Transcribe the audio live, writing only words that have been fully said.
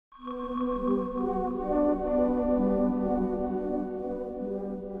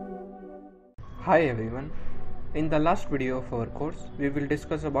Hi everyone. In the last video of our course, we will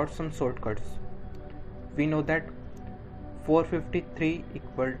discuss about some shortcuts. We know that 453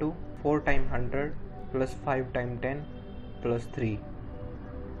 equal to 4 times 100 plus 5 times 10 plus 3.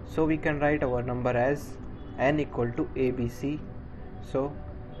 So we can write our number as n equal to ABC. So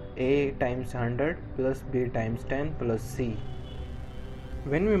A times 100 plus B times 10 plus C.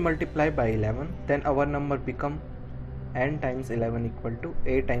 When we multiply by 11, then our number become n times 11 equal to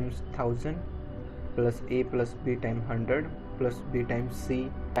A times 1000 plus A plus B times 100 plus B times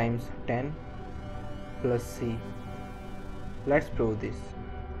C times 10 plus C. Let's prove this.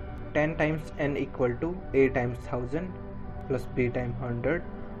 10 times n equal to A times 1000 plus B times 100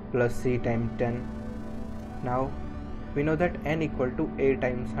 plus C times 10. Now we know that n equal to A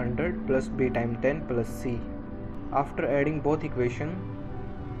times 100 plus B times 10 plus C. After adding both equations,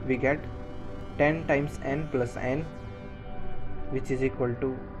 we get 10 times n plus n, which is equal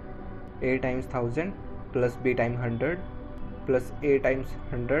to A times 1000 plus B times 100 plus A times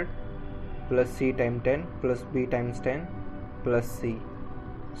 100 plus C times 10 plus B times 10 plus C.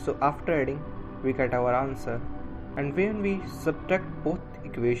 So after adding, we get our answer, and when we subtract both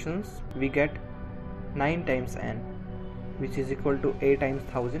equations, we get 9 times n, which is equal to A times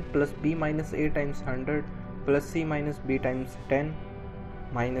 1000 plus B minus A times 100 plus C minus B times 10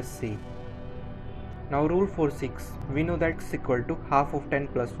 minus C. Now rule for 6, we know that is equal to half of 10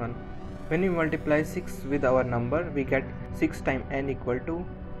 plus 1. When we multiply 6 with our number, we get 6 times n equal to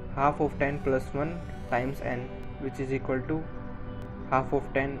half of 10 plus 1 times n, which is equal to half of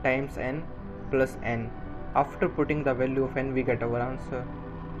 10 times n plus n. After putting the value of n, we get our answer.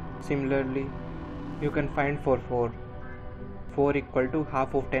 Similarly, you can find for 4 equal to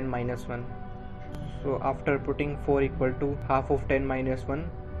half of 10 minus 1. So after putting 4 equal to half of 10 minus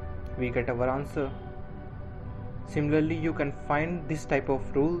 1, we get our answer. Similarly, you can find this type of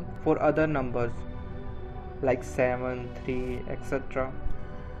rule for other numbers like 7, 3, etc.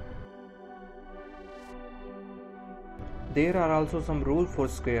 There are also some rules for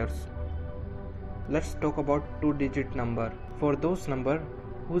squares. Let's talk about 2-digit number. For those number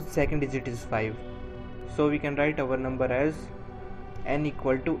whose second digit is 5. So we can write our number as n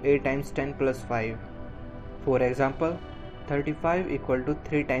equal to A times 10 plus 5. For example, 35 equal to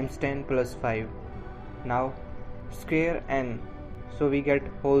 3 times 10 plus 5. Now square n, so we get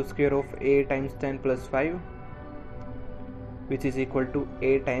whole square of A times 10 plus 5, which is equal to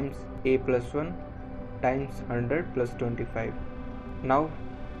A times A plus 1 times 100 plus 25. Now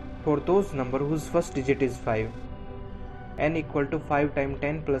for those number whose first digit is 5, n equal to 5 times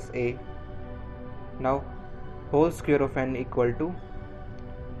 10 plus A. Now whole square of n equal to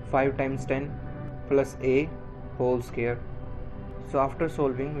 5 times 10 plus A whole square. So after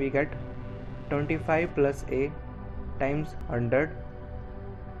solving, we get 25 plus A times 100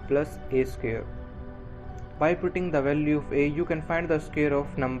 plus A square. By putting the value of A, you can find the square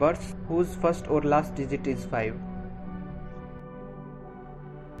of numbers whose first or last digit is 5.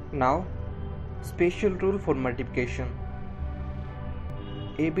 Now, special rule for multiplication.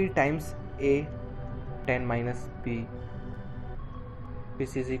 AB times A 10 minus B,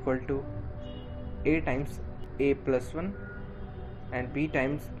 which is equal to A times A plus 1 and B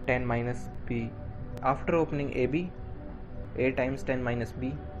times 10 minus B. After opening AB, A times 10 minus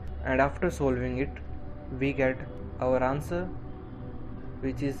B, and after solving it, we get our answer,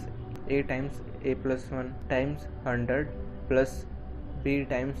 which is A times A plus 1 times 100 plus B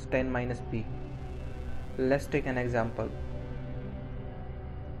times 10 minus B. Let's take an example.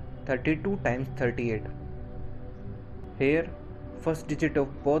 32 times 38. Here first digit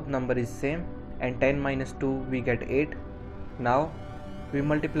of both number is same, and 10 minus 2 we get 8. Now we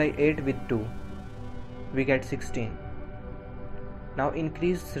multiply 8 with 2, we get 16. Now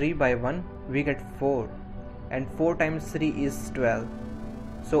increase 3 by 1, we get 4, and 4 times 3 is 12.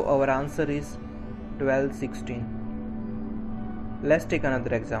 So our answer is 12 16. Let's take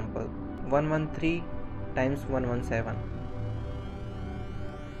another example. 113 times 117.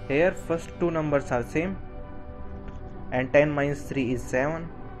 Here first two numbers are same, and 10 minus 3 is 7.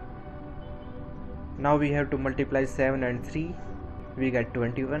 Now we have to multiply 7 and 3, we get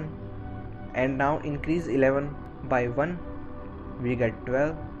 21, and now increase 11 by 1, we get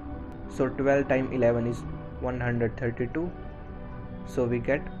 12. So 12 times 11 is 132. So we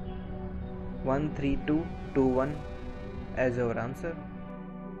get 13221 as our answer.